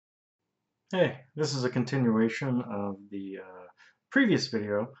Hey, this is a continuation of the previous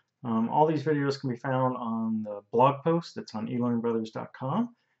video. All these videos can be found on the blog post that's on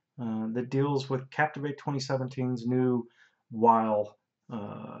elearningbrothers.com that deals with Captivate 2017's new while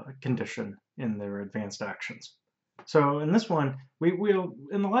condition in their advanced actions. So in this one,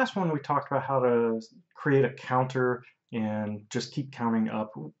 in the last one we talked about how to create a counter and just keep counting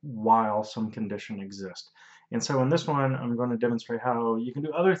up while some condition exists. And so in this one, I'm going to demonstrate how you can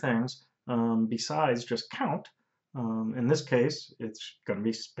do other things besides just count. In this case, it's going to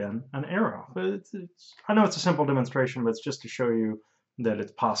be spin an arrow. But I know it's a simple demonstration, but it's just to show you that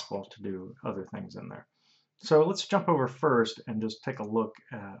it's possible to do other things in there. So let's jump over first and just take a look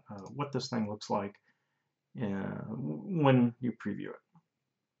at what this thing looks like when you preview it.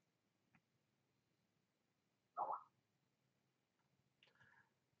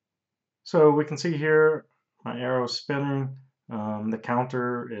 So we can see here my arrow is spinning. The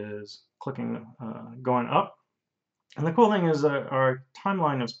counter is clicking, going up. And the cool thing is that our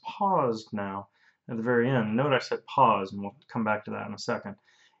timeline is paused now at the very end. Note I said pause, and we'll come back to that in a second.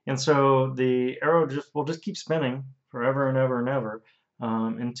 And so the arrow will just keep spinning forever and ever and ever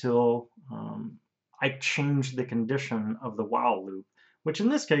until I change the condition of the while loop, which in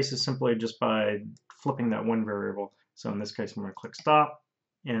this case is simply just by flipping that one variable. So in this case, I'm going to click stop,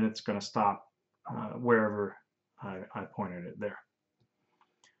 and it's going to stop wherever I pointed it there.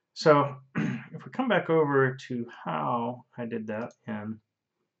 So if we come back over to how I did that in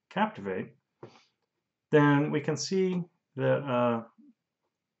Captivate, then we can see that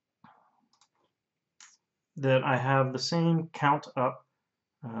that I have the same count up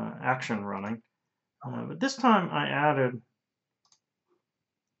action running, but this time I added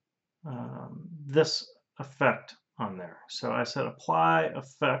this effect on there. So I said apply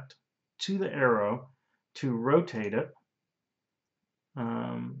effect to the arrow to rotate it.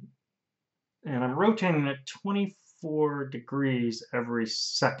 And I'm rotating it 24 degrees every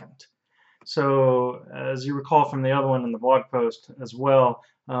second. So as you recall from the other one in the blog post as well,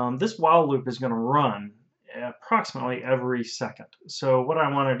 this while loop is going to run approximately every second. So what I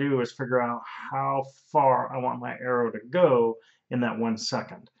want to do is figure out how far I want my arrow to go in that 1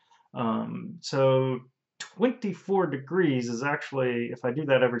 second. So 24 degrees is actually, if I do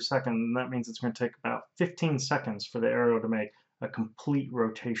that every second, that means it's going to take about 15 seconds for the arrow to make a complete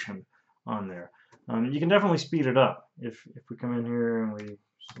rotation on there. You can definitely speed it up. If we come in here and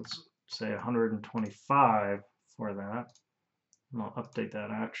let's say 125 for that, and I'll update that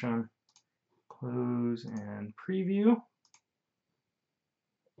action, close and preview.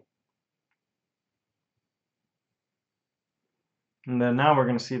 And then now we're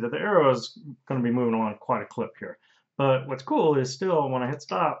going to see that the arrow is going to be moving along quite a clip here. But what's cool is still when I hit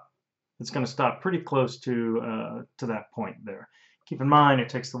stop, it's going to stop pretty close to that point there. Keep in mind it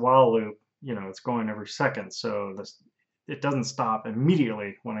takes the while loop, it's going every second, so it doesn't stop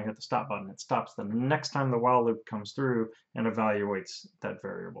immediately when I hit the stop button. It stops the next time the while loop comes through and evaluates that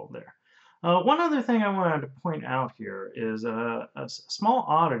variable there. One other thing I wanted to point out here is a small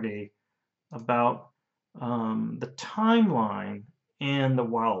oddity about the timeline and the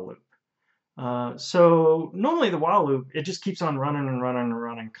while loop. So normally the while loop, it just keeps on running and running and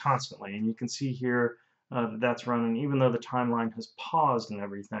running constantly. And you can see here that's running even though the timeline has paused and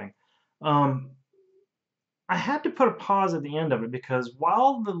everything. I had to put a pause at the end of it because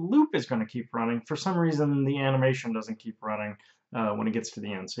while the loop is going to keep running, for some reason the animation doesn't keep running when it gets to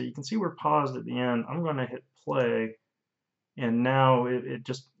the end. So you can see we're paused at the end. I'm going to hit play, and now it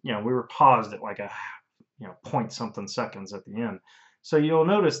just, we were paused at like a point something seconds at the end. So you'll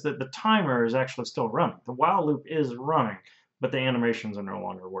notice that the timer is actually still running. The while loop is running, but the animations are no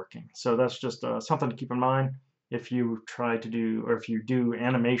longer working. So that's just something to keep in mind if you try to do, or if you do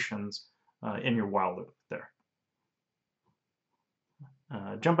animations in your while loop there.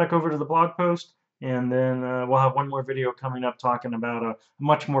 Jump back over to the blog post, and then we'll have one more video coming up talking about a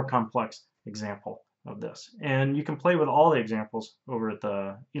much more complex example of this. And you can play with all the examples over at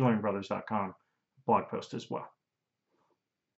the elearningbrothers.com blog post as well.